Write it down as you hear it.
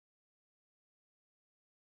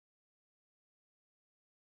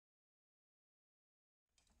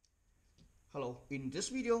Hello, in this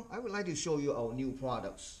video, I would like to show you our new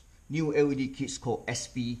products, new LED kits called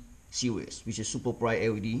SB series, which is super bright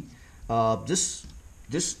LED. This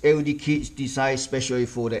LED kit is designed especially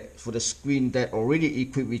for the screen that already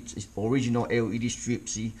equipped with its original LED strip.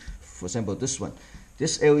 See, for example, this one.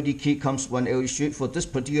 This LED kit comes one LED strip for this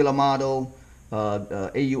particular model,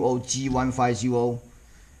 AUO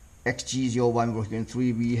G150XG01-V3.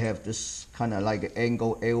 We have this kind of like an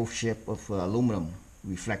angle L shape of aluminum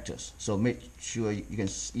reflectors, so make sure you can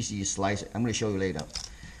easily slice it. I'm going to show you later.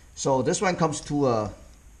 So this one comes to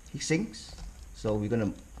heat sinks, so we're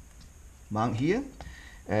going to mount here,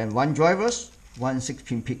 and one drivers, one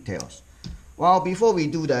 6-pin pigtails. Well, before we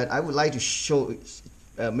do that, I would like to show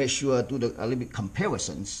make sure do a little bit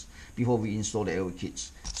comparisons before we install the LED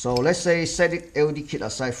kits. So let's say set the LED kit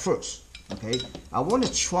aside first. Okay, I want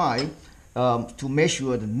to try to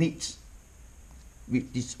measure the needs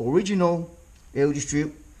with this original LED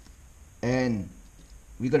strip, and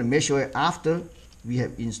we're going to measure it after we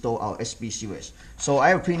have installed our SB series. So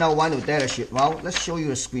I will print out one of the data sheet. Well, let's show you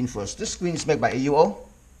the screen first. This screen is made by AUO.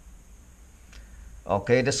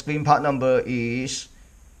 Okay, the screen part number is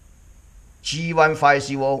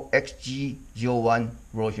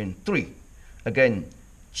G150XG01-V3. Again,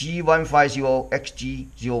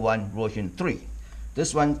 G150XG01-V3.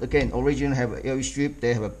 This one again originally have a LED strip.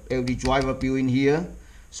 They have a LED driver built in here.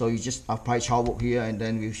 So you just apply chalk here, and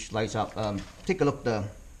then we slice up. Take a look the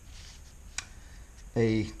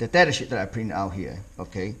data sheet that I printed out here.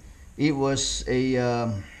 Okay, it was a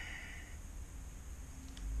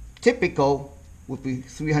typical would be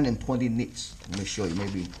 320 nits. Let me show you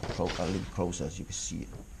maybe a little closer so you can see it.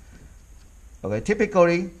 Okay,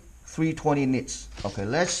 typically 320 nits. Okay,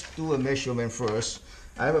 let's do a measurement first.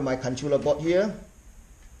 I have my controller board here.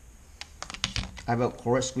 I have a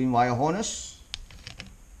correct screen wire harness.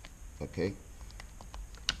 Okay,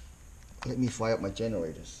 let me fire up my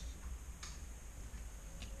generators.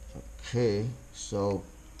 Okay, so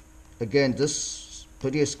again, this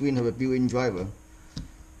particular screen have a built-in driver.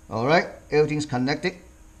 All right, everything's connected.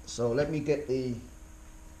 So let me get the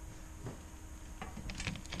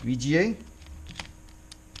VGA,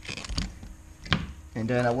 and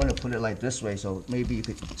then I want to put it like this way, so maybe you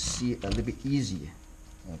could see it a little bit easier.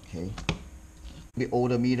 Okay, the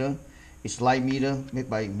older meter. It's light meter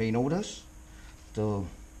made by Maynard's. The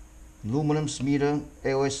aluminum meter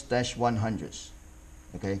AOS-100s.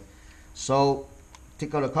 Okay, so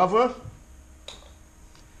take out the cover.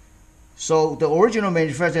 So the original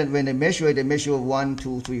manufacturer, when they measure it, they measure 1,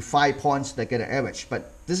 2, 3, 5 points. They get an average.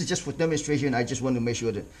 But this is just for demonstration. I just want to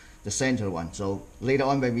measure the center one. So later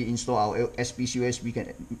on, when we install our SB series, we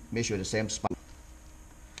can measure the same spot.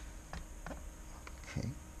 Okay.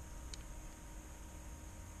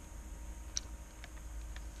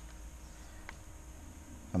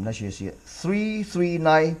 I'm not sure you see it.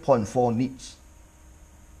 339.4 nits.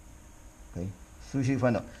 Okay,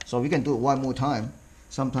 339. So we can do it one more time.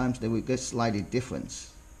 Sometimes they will get slightly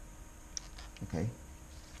difference. Okay,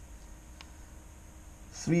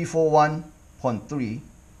 341.3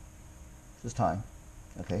 this time.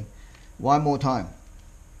 Okay, one more time.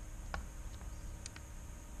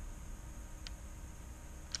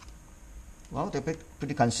 Well, they're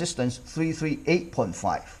pretty consistent.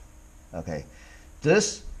 338.5. Okay.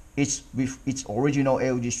 This is with its original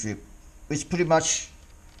LED strip. It's pretty much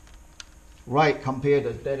right compared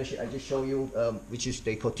to the data sheet I just showed you, which is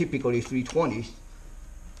they call typically 320.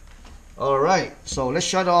 All right, so let's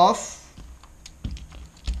shut off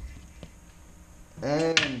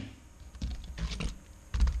and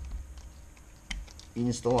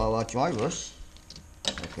install our drivers.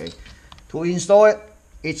 Okay, to install it,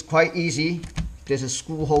 it's quite easy. There's a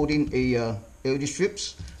screw holding a LED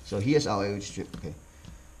strips. So here's our LED strip. Okay,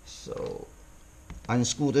 so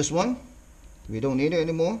unscrew this one. We don't need it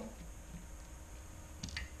anymore.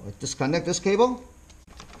 Disconnect this cable.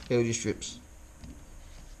 LED strips.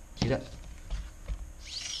 See that?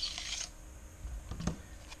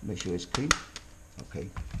 Make sure it's clean. Okay,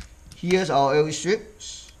 here's our LED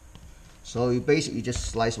strips. So you basically just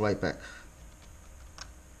slice right back.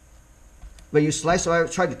 When you slice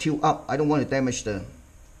right, try to tilt up. I don't want to damage the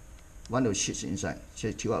one of the sheets inside.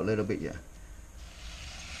 Just tilt out a little bit, yeah.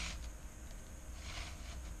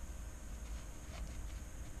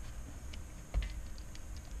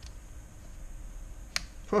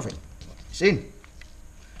 Perfect. It's in.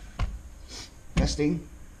 Next thing,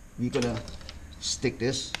 we're gonna stick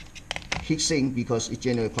this heat sink because it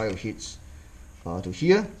generates quite a heat to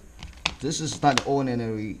here. This is not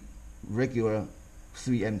ordinary regular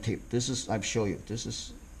 3M tape. This is, I'll show you. This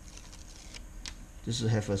is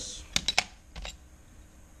have a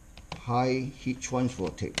high heat transfer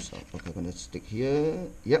tape. So okay, I'm gonna stick here.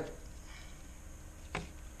 Yep.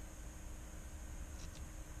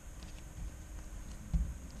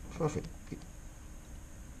 Perfect.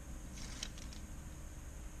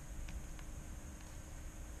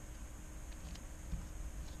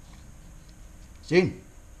 See?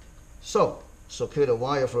 So secure the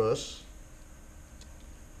wire first.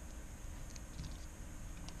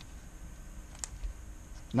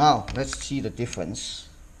 Now let's see the difference.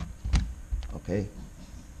 Okay.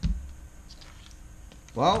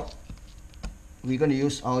 Well, we're going to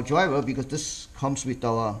use our driver because this comes with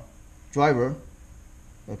our driver.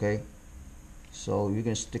 Okay. So we're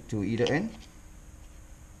going to stick to either end.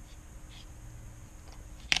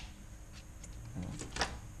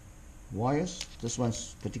 Wires. This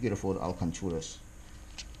one's particular for our controllers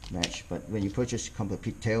match. But when you purchase, it comes with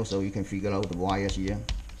pigtail, so you can figure out the wires here.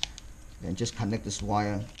 Then just connect this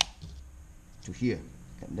wire to here,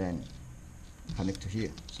 and then connect to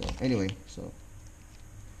here. So anyway, so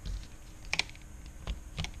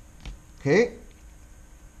okay,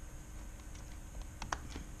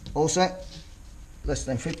 all set. Less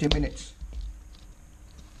than 15 minutes.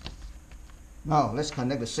 Now let's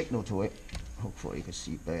connect the signal to it. Hopefully you can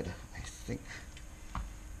see better. I think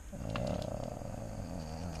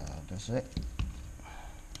that's it.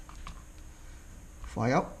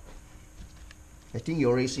 Fire up. I think you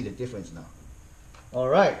already see the difference now. All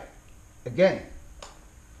right, again,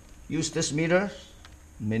 use this meter,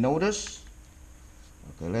 manometers.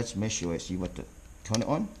 Okay, let's measure and see what to turn it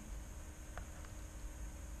on.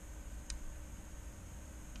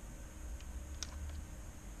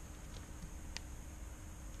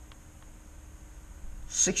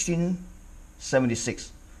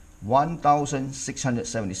 $1676,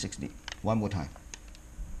 1,676 nits. One more time.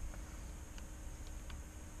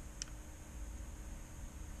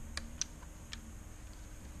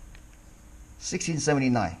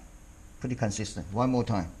 $1679, pretty consistent. One more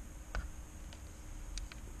time.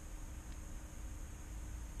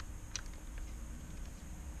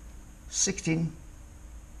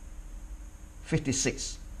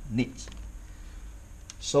 $1656 nits.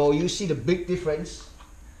 So you see the big difference,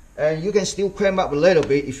 and you can still crank up a little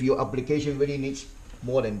bit if your application really needs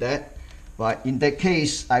more than that. But in that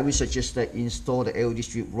case, I would suggest that install the LED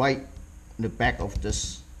strip right in the back of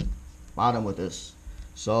this, bottom of this.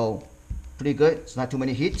 So pretty good. It's not too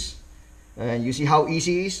many hits, and you see how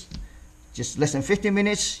easy it is. Just less than 15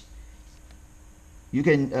 minutes. You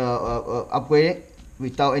can upgrade it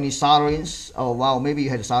without any solderings. Oh wow, maybe you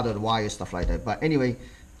had to solder the wire, stuff like that. But anyway,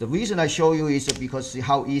 the reason I show you is because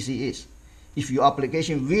how easy it is. If your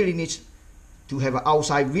application really needs to have an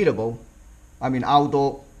outside readable, I mean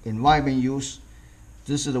outdoor environment use,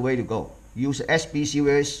 this is the way to go. Use the SB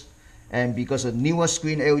series, and because the newer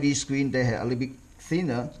screen, LED screen, they have a little bit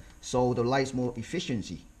thinner, so the light's more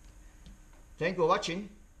efficiency. Thank you for watching.